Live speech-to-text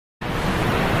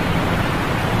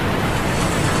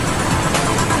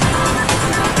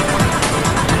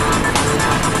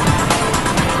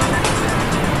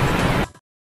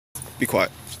Be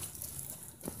quiet.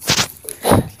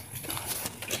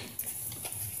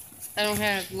 I don't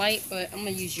have light, but I'm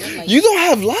gonna use your light. You don't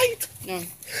have light? No.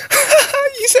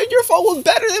 You said your phone was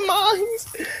better than mine.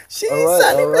 She's all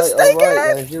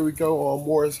right. Now here we go on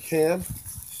Morris Cam.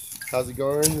 How's it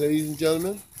going, ladies and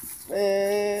gentlemen?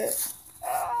 Man.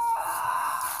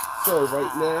 So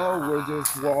right now we're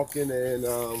just walking and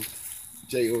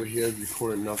Jay over here is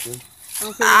recording nothing.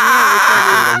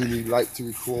 He need light to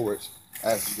record, which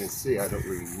as you can see I don't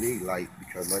really need light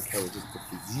because my camera just put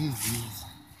the Yeezys.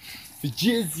 The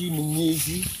Jizzy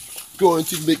Manizzy going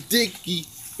to McDicky,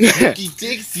 Dicky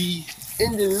Dixie,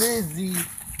 and the Lizzie.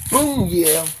 Boom,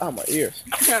 yeah. Oh, my ears.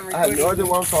 I have no idea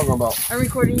what I'm talking about. I'm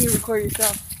recording you, record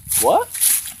yourself. What?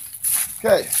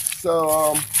 Okay,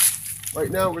 so right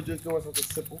now we're just doing something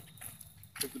simple.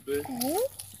 With the big.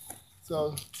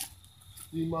 So,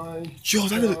 do you mind? Yo,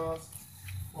 that is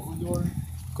what we're doing?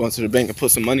 Going to the bank and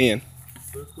put some money in.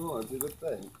 We're going to the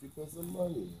bank to put some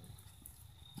money in.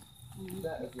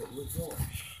 That is what we're doing.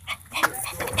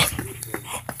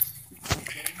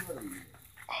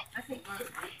 I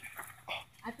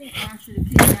think Mom should have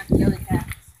kidnapped the other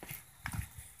cats.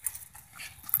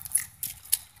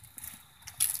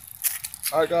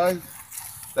 Alright guys,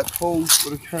 let's pose for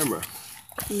the camera.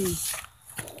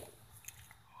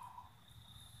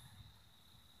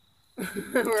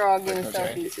 We're all getting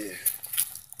selfies.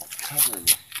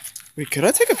 Wait, could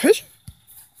I take a picture?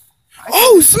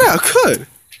 Oh, snap, I could.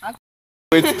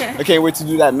 I can't wait to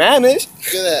do that manage.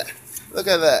 Look at that. Look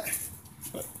at that.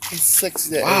 It's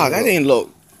sexy. Wow, that didn't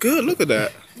look good. Look at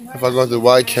that. If I go to the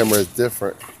wide camera, it's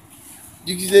different.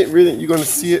 You didn't really, you're gonna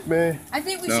see it, man? I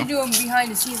think we should do them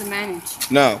behind the scenes and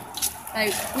manage. No.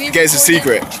 Like, we In case it's a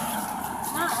secret. Nah,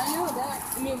 I know that.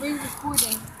 I mean, we're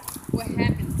recording what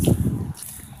happens.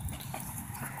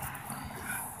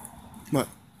 What?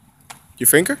 Your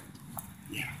finger?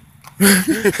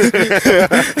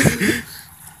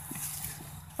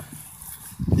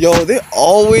 Yo, they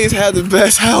always had the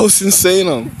best house in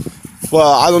Salem.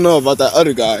 Well, I don't know about that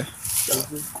other guy.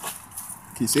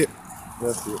 Can you see it?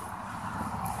 That's it.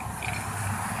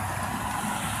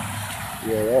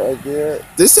 Yeah, that right there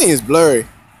This thing is blurry.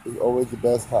 is always the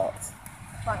best house.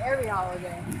 For every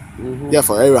holiday. Yeah,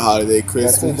 for every holiday, That's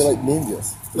Christmas. they're like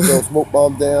ninjas. They throw a smoke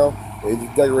bomb down, and the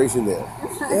decoration there.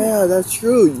 Yeah, that's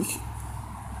true.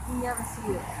 You never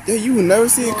see it. Yeah, you will never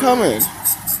see it coming.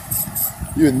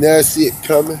 You would never see it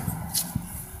coming.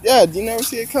 Yeah, you never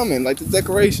see it coming, like the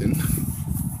decoration.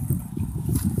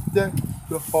 Deck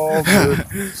the hall.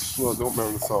 Well, don't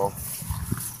remember the song.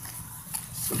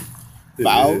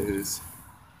 Bow. It is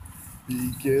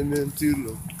beginning to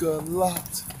look a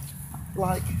lot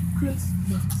like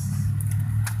Christmas.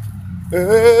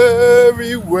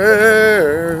 Everywhere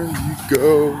you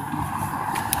go.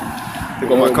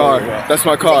 Look at my car. That's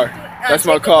my car. That's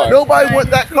my car. Nobody want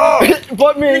that car.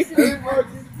 But me.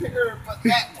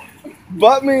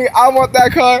 But me. I want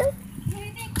that car.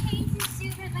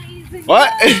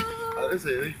 What?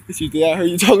 She did. I heard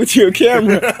you talking to your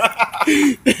camera.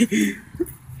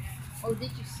 Oh,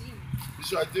 did you see me? You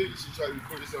should do. You should try to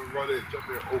record yourself and run in, jump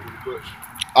in over the bush.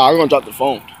 I'm gonna drop the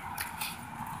phone.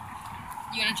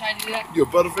 You gonna try to do that? Your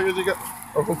butterfingers you got?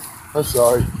 Oh, I'm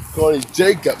sorry. Connie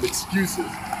J got excuses.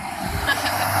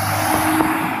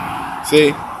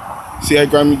 See how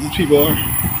grimy these people are?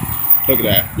 Look at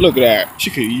that. Look at that. She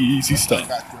could easy stuff.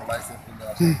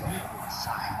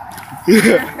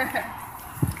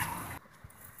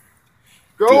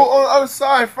 Go on the other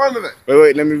side in front of it.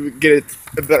 Wait, let me get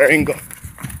a better angle.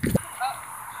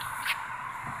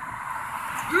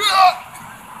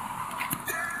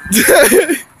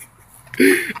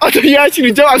 I thought you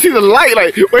actually jumped. I see the light.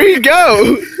 Like, where'd he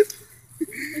go?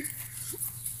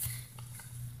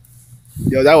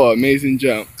 Yo, that was an amazing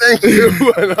jump. Thank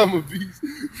you, and I'm a beast.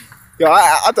 Yo,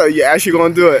 I thought you actually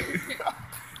gonna do it.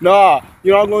 Nah,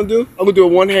 you know what I'm gonna do? I'm gonna do a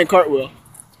one-hand cartwheel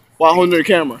while holding the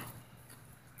camera.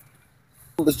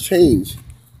 Let's change.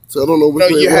 So I don't know which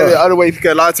No, way you it had was. it the other way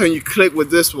because a lot of times you click with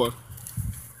this one.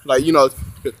 Like, you know,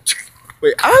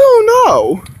 wait, I don't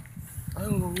know. I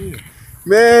don't know either.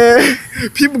 Man,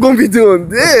 people gonna be doing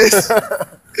this.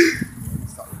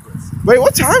 Wait,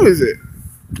 what time is it?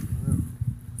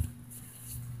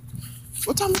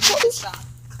 What time is it?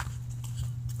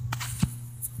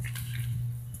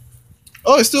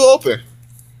 Oh, it's still open.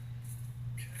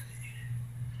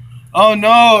 Oh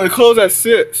no, it closed at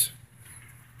 6.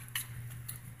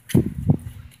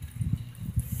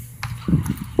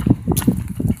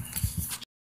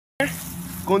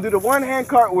 Gonna do the one-hand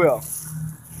cartwheel.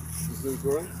 Is it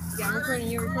recording? Yeah, I'm recording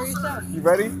you. Record yourself. You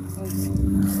ready?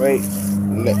 Wait,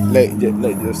 let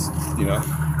just, you know.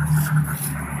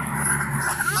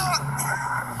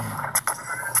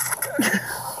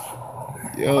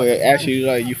 Yo, it actually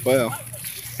like you fell.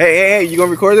 Hey, you gonna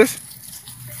record this?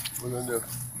 What I do?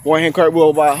 One hand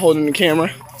cartwheel while holding the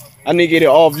camera. I need to get it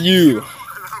off you.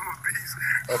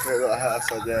 Okay, look, I have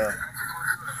upside down.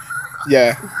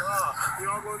 Yeah. You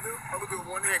know what I'm gonna do? I'm gonna do a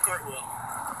one hand cartwheel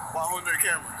while holding the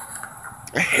camera.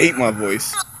 I hate my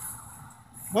voice.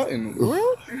 What in the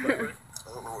world? I don't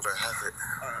know what I have it.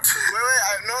 Wait,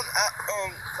 I don't know.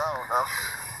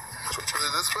 Was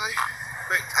it this way?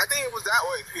 Wait, I think it was that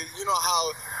way because you know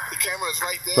how the camera is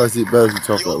right there. Better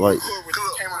talk about like.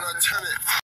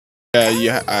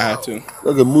 Yeah, I had to.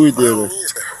 That's a movie theater.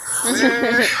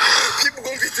 People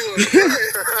gonna be doing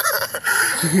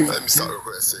it. Let me start real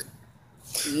quick. See.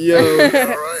 Yo. All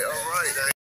right.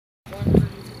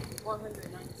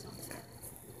 190 something.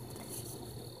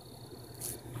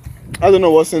 I don't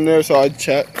know what's in there, so I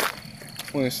check.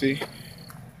 Want to see?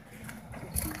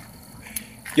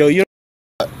 Yo, you.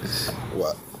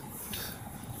 What?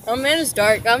 Oh man, it's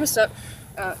dark. I'm stuck.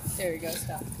 There we go.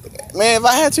 Stop. Man, if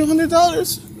I had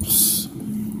 $200,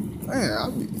 man,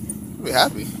 I'd be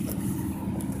happy.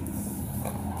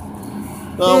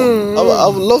 No, I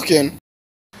was looking.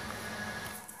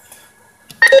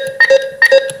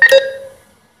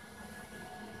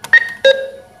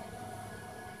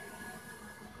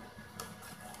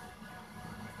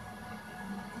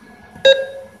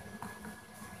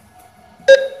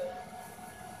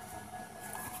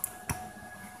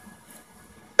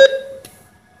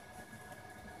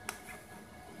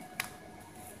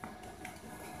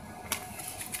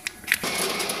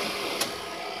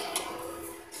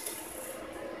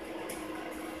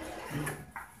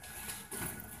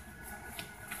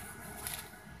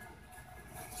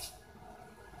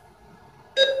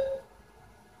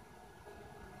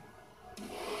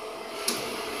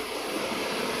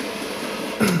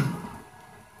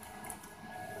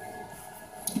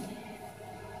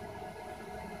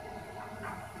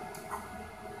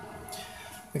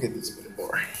 Look at this bit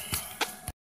boring.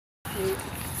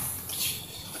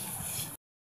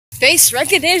 Face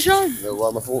recognition. You know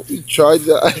why my phone? You tried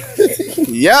that.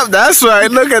 Yep, that's right.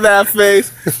 Look at that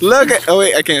face. Look at. Oh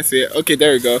wait, I can't see it. Okay,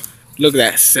 there we go. Look at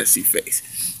that sexy face.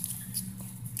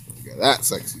 Look at that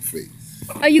sexy face.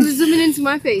 Are you zooming into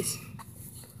my face?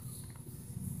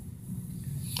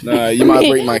 Nah, you might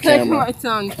break my camera. My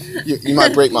tongue. You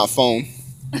might break my phone.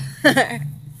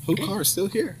 Whose car is still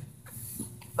here?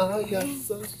 I got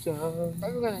sunshine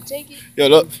Are we gonna take it? Yo,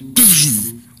 look.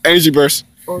 Energy burst.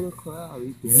 on a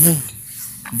cloudy day.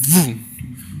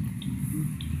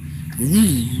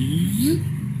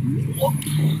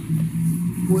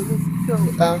 When it's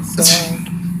cold outside,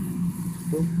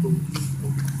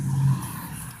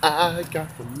 I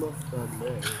got the most on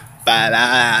me.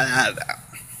 Ba-da-da-da.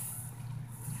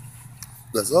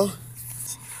 That's all.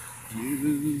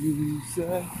 You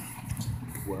say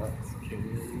what can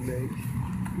make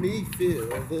me feel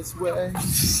this way,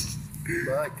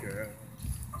 my girl.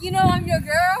 You know I'm your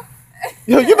girl.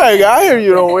 Yo, you better get out here,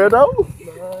 you don't weirdo.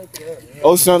 My girl.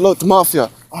 Oh, son, look, the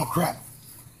mafia. Oh crap.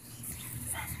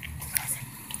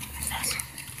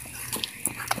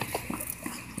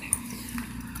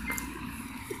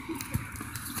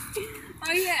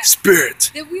 Oh yeah.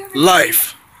 Spirit, Did we ever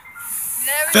life,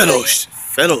 fellowship,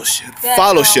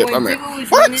 fellowship. I mean,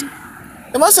 what?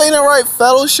 Am I saying that right?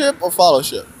 Fellowship or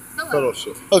fellowship?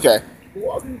 Fellowship. Okay.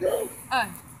 Walking down.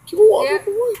 Keep walking, yeah.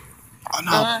 boy. Oh,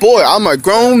 no, boy, I'm a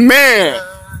grown man.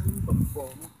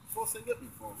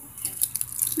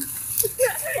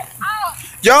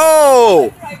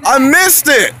 Yo, I missed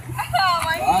it. Oh,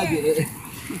 my hair.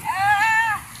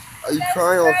 Are you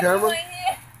crying on camera?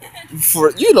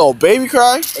 For you know, baby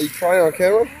cry. Are you crying on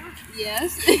camera?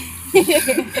 Yes.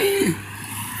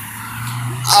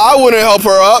 I wouldn't help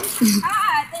her up. I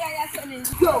think I got something.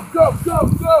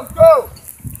 Go!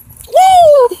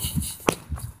 Woo!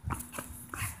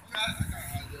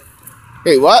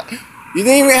 Wait, what? You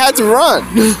didn't even have to run.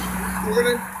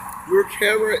 Your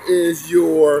camera is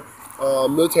your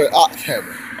military op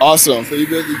camera. Awesome. So you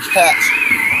be able to catch.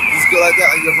 Just go like that,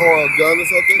 like you're holding a gun or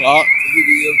something. So you'll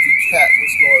be able to catch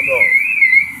what's going on.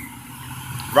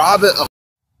 Robin.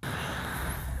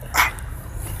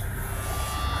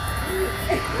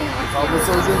 Robin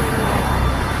soldier.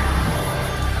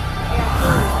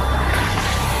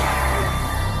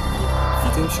 You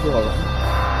think she go alright?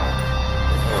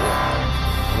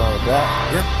 Around that.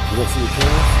 Yeah. You don't see the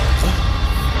camera?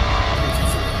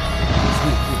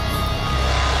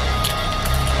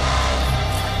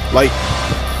 Like.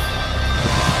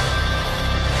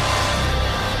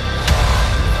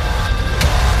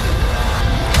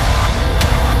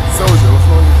 Soldier, what's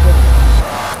wrong with that?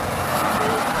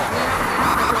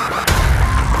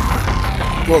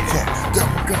 Go,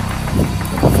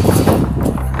 go.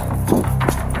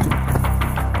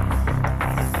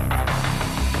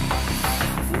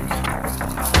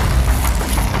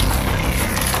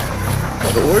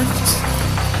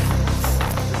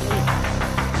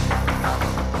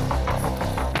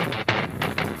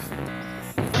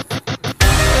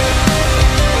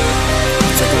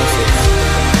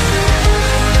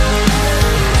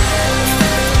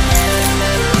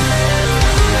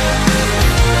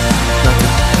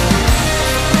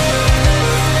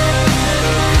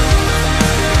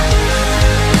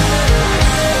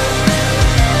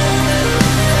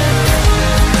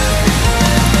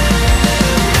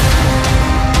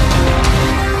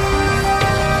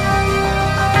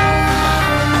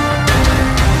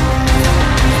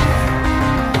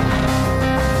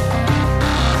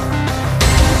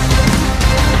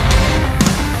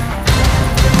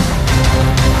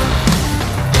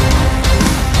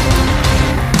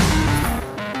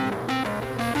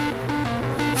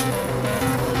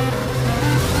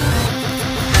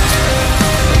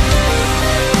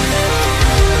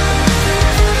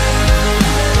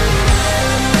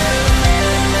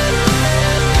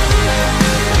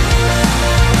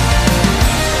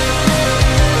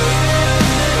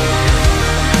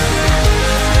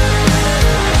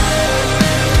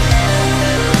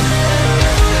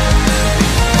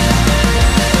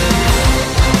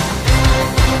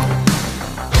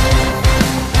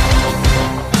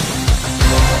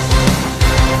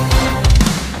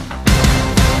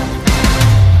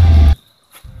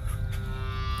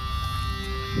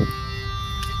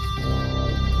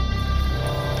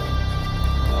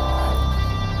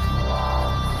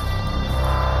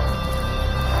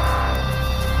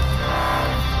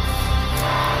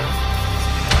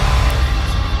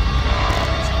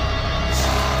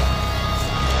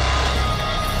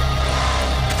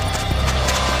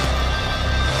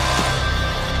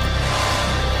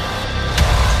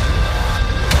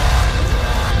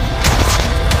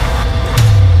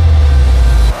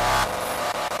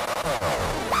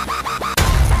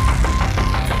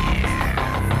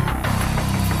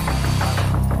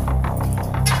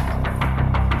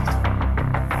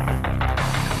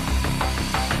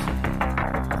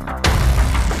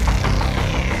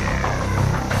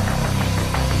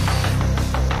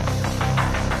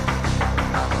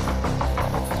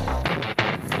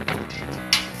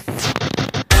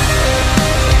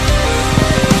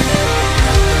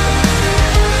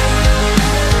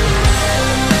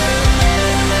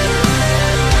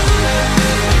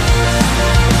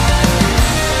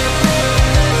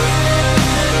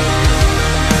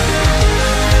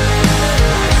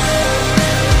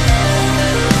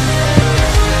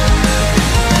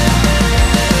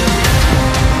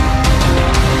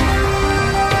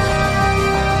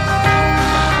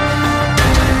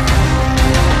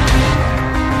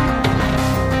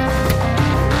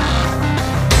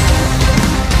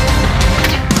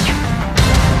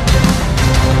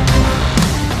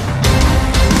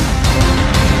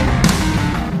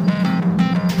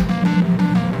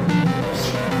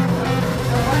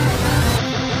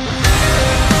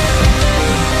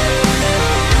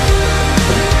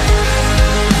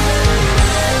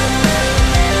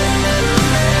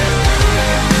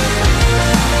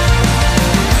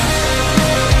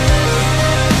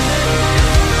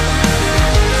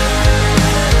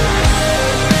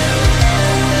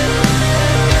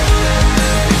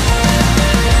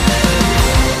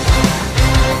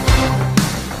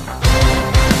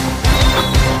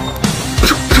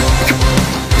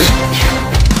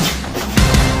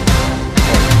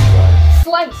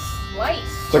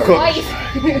 Twice. The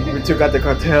Twice. We took out the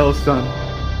cartel, son.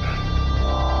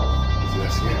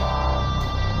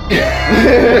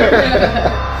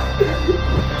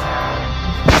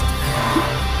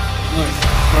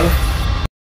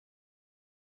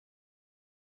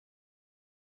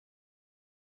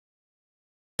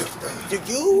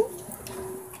 You?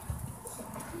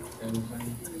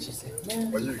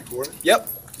 Are you recording? Yep.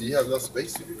 Do you have enough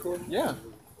space to record? Yeah.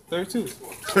 32.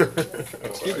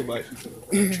 Gigabyte.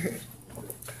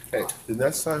 Hey, the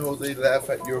next time Jose laugh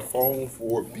at your phone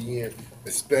for being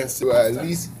expensive, at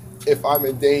least if I'm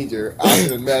in danger, I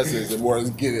send a message and more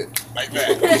than get it like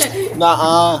that.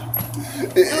 Nah.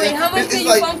 Wait, how much can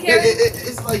your phone carry?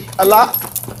 It's like A lot.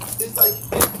 It's like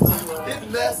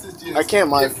his messages. I can't,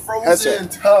 Mike. Get frozen in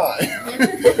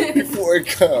time before it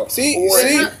comes. See?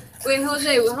 Wait,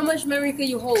 Jose, how much memory can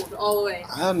you hold all the way?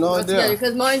 I have no idea.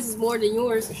 Because mine is more than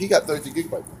yours. He got 32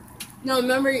 gigabytes. No,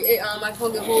 memory, my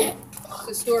phone can hold,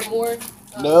 can store more.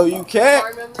 No, you can't.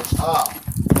 Card memory.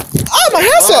 My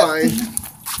headset.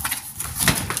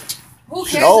 Who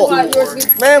cares No. about yours?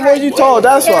 Man, what you tall?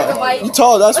 That's why. You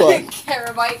tall? That's why.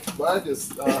 Terabyte. Mine is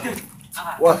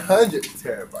 100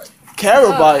 terabytes.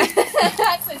 Terabyte.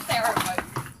 I said terabyte.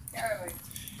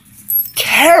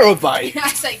 Terabyte. I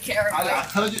said I terabyte. got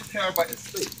 100 terabytes of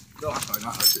space. No, I'm sorry,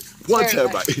 not 100. 1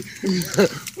 Terabyte.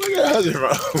 terabyte. Look at 100, bro.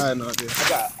 I had no idea. I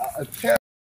got a terabyte.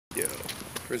 Yo,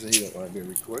 person, he don't want to be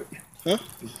recorded. You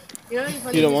know,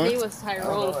 funny You don't his want? name was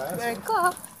Tyrone. Like,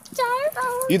 oh,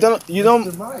 Tyrone. You don't.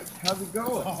 Mr. Mike, how's it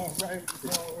going? All right.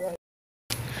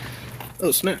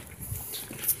 Oh snap!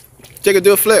 Jacob,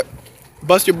 do a flip.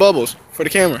 Bust your bubbles for the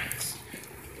camera.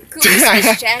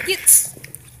 Police jackets.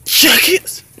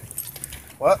 Jackets.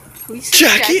 What? Police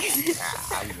Jackets.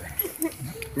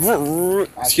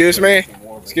 Excuse me.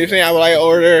 Excuse me. I would like to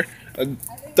order a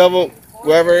double,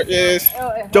 whatever it is.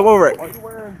 Jump over it.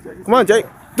 Come on, Jake.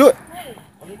 Do it.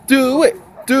 Do it.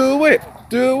 Do it.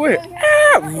 Do it.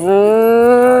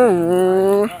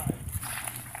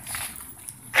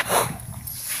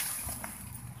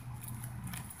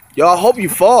 Yo, I hope you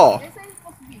fall.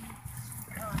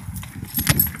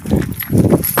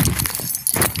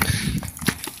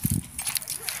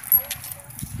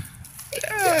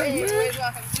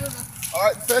 All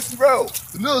right, Fancy Row,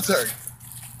 the military.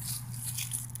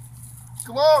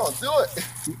 Come on, do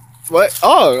it. What?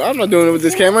 Oh, I'm not doing it with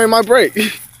this camera in my break.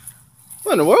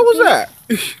 What in the world was that?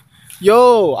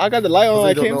 Yo, I got the light on. I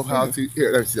I don't can't know how to.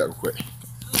 Here, let me see that real quick.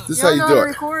 This is You how you do it.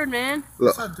 record, man.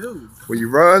 Look, I do. when you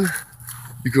run,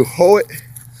 you can hold it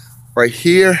right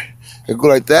here and go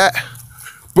like that.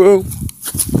 Boom,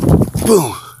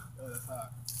 boom.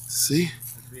 See?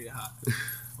 That's really hot. I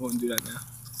wouldn't do that now.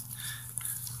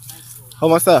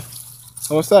 Hold my stuff.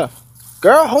 Hold my stuff.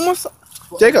 Girl, hold my stuff.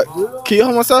 Jacob, can you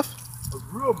hold my stuff? A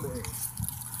real man.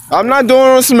 I'm not doing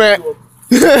on smack.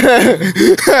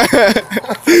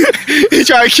 He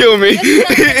tried to kill me.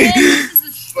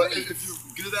 But if you're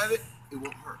good at it, it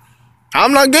won't hurt.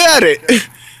 I'm not good at it.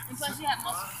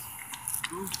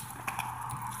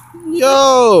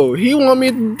 Yo, he want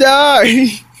me to die.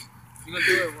 You gonna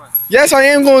do it or what? Yes, I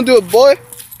am gonna do it, boy.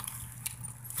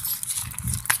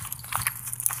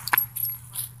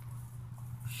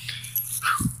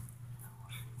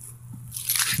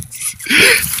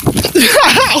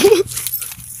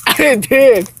 I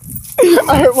did.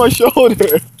 I hurt my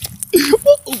shoulder.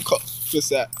 What's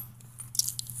that?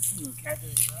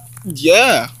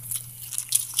 Yeah.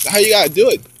 That's how you gotta do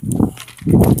it.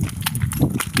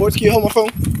 Boys, can you hold my phone?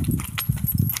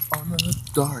 On a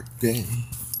dark day.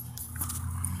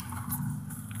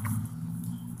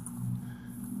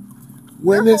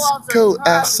 When it's cold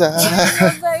outside.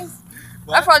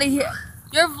 I probably hear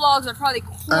your vlogs are probably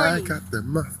I corny. got the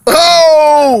muff.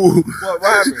 Oh! What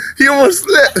happened? He almost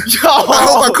slipped. Yo! I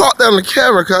hope I caught that on the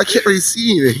camera because I can't really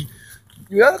see anything.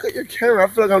 You gotta look at your camera. I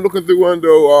feel like I'm looking through one of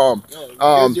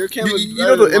those, your camera's you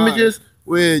know better the than mine. images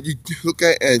when you look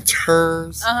at it and it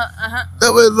turns? Uh-huh.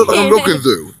 That way it look like I'm looking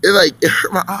through. It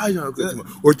hurt my eyes when I look at it.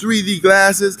 Or 3D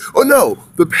glasses. Oh no,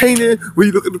 the painting, when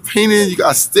you look at the painting, you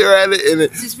gotta stare at it and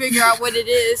it. Just figure out what it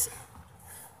is.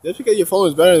 Just because your phone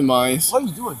is better than mine. What are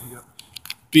you doing here?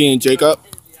 Being Jacob.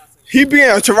 He being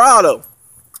a Toronto.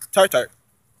 Tart. Run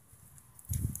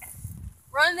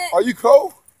it. Are you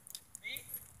cold?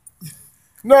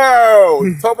 No!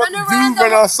 Talk about Run the around dude the-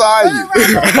 run outside run you.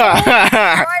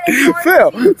 around Phil.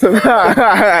 and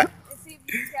see if you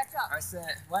can catch up. I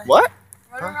said, what? What?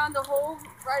 Run around the whole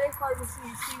Friday pharmacy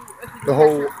and see if you can The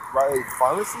whole catch up. Rite Aid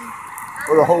pharmacy?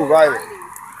 Or the whole Rite Aid?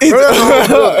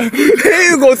 He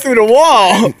didn't go through the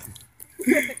wall.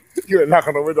 You would knock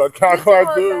on the window,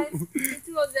 cockeyed dude. It's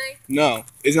too Jose. No,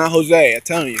 it's not Jose. I'm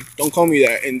telling you. Don't call me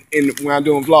that. And when I'm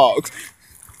doing vlogs,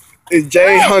 it's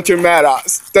Jay Hunter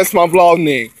Maddox. That's my vlog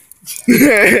name.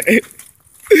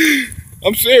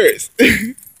 I'm serious.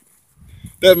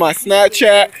 That's my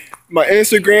Snapchat, my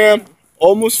Instagram,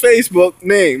 almost Facebook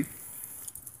name.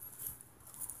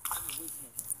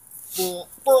 So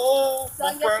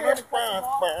I guess you're gonna cut this off.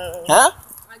 Huh?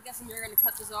 I'm guessing you're gonna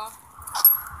cut this off.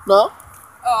 No.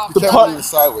 Oh, The part- camera is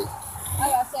sideways. I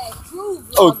gotta say, true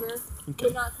Oh, vloggers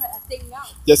would not cut a thing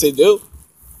out. Yes, they do.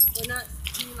 Would not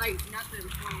do like not the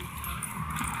phone.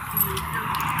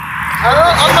 I'm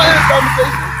not in this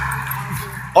conversation.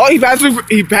 Oh,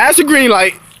 he passed the green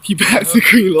light. He passed the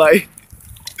green light.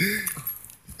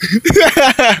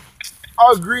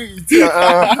 I agree.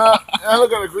 I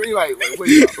look at the green light.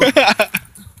 Wait up.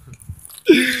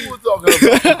 What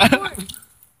talking about?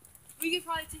 We could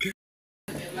probably take.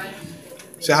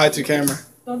 Say hi to the camera.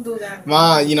 Don't do that.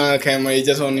 Ma, you know the camera. You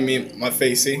just only me my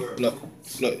face. See, look,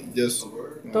 just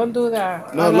Don't do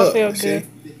that. no, I don't look. feel See,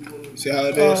 good. see how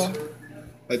it is,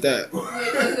 like that.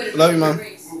 Love you, mom.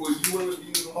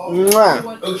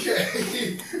 Mwah.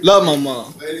 Okay. Love my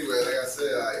mom. Anyway, like I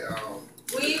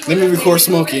said, Let me record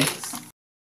Smokey.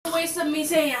 Waste of me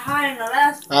saying hi in the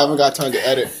last. I haven't got time to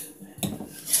edit.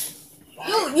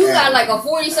 You got like a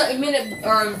 40-something minute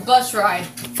bus ride.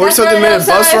 40-something minute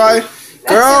bus ride.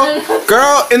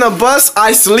 Girl, in a bus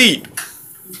I sleep.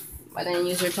 But then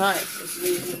use your time.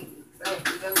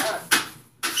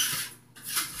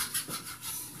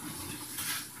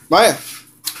 Maya.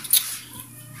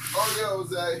 oh yeah,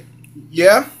 Jose.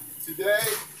 Yeah. Today.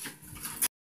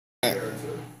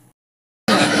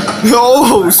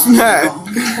 Oh snap.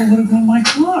 What about my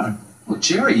car? Well,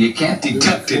 Jerry, you can't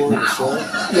deduct it now.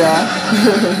 Yeah.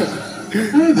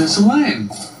 Hey, there's Elaine.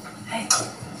 Hey.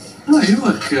 Oh, you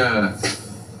look,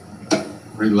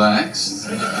 relaxed.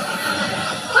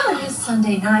 Well, it is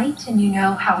Sunday night, and you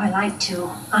know how I like to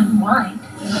unwind.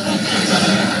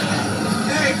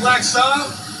 Hey, Black Star.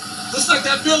 Looks like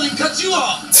that building cut you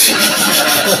off.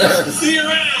 See you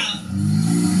around.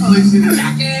 Oh, you see the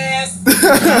jackass.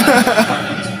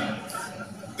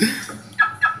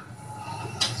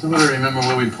 Somebody remember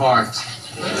where we parked?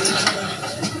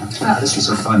 Wow, this was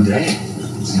a fun day.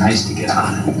 It's nice to get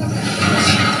on.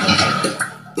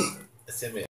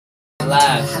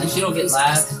 Laugh. And she don't get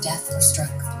laughed.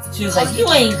 She was like, you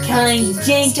ain't kind,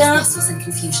 Jacob.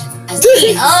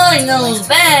 I know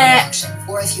that.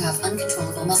 Or if you have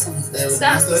uncontrollable muscle movements,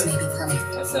 That's this good. may be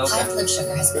permanent. That's High okay. blood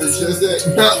sugar has been It's seen just to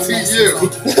that. Not prevent to MS you.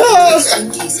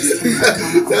 Some cases can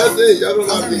become That's it. Y'all don't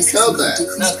have Other to risks tell include that.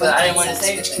 decreased No, but blood I didn't want to vessels,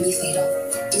 say which it. can be fatal.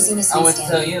 Dizziness I and want to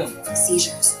tell stammering, you.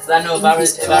 seizures, Because I know if I would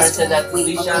increased have said that to weight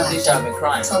Leisha, or Leisha would have been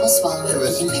crying. trouble swallowing, Yeah, but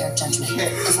and she impaired judgment.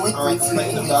 Avoid complain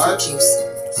grapefruit or about grapefruit juice.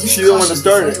 Use She the one that caution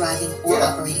started. before driving or Yeah.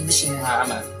 operating machinery.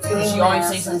 I'm at. She always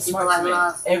says something smart to me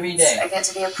every day. I get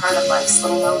to be a part of life's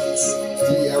little moments. Do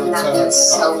you ever And that tell means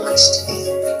so her? much to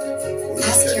me.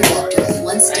 Ask your doctor if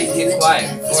one Hey, stimulating get quiet.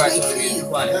 is Before I right told for you to you. be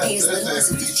quiet. Pay as little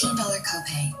as a $15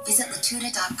 copay. Visit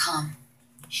latuda.com.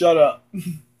 Shut up.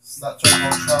 Stop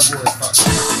trying to trouble.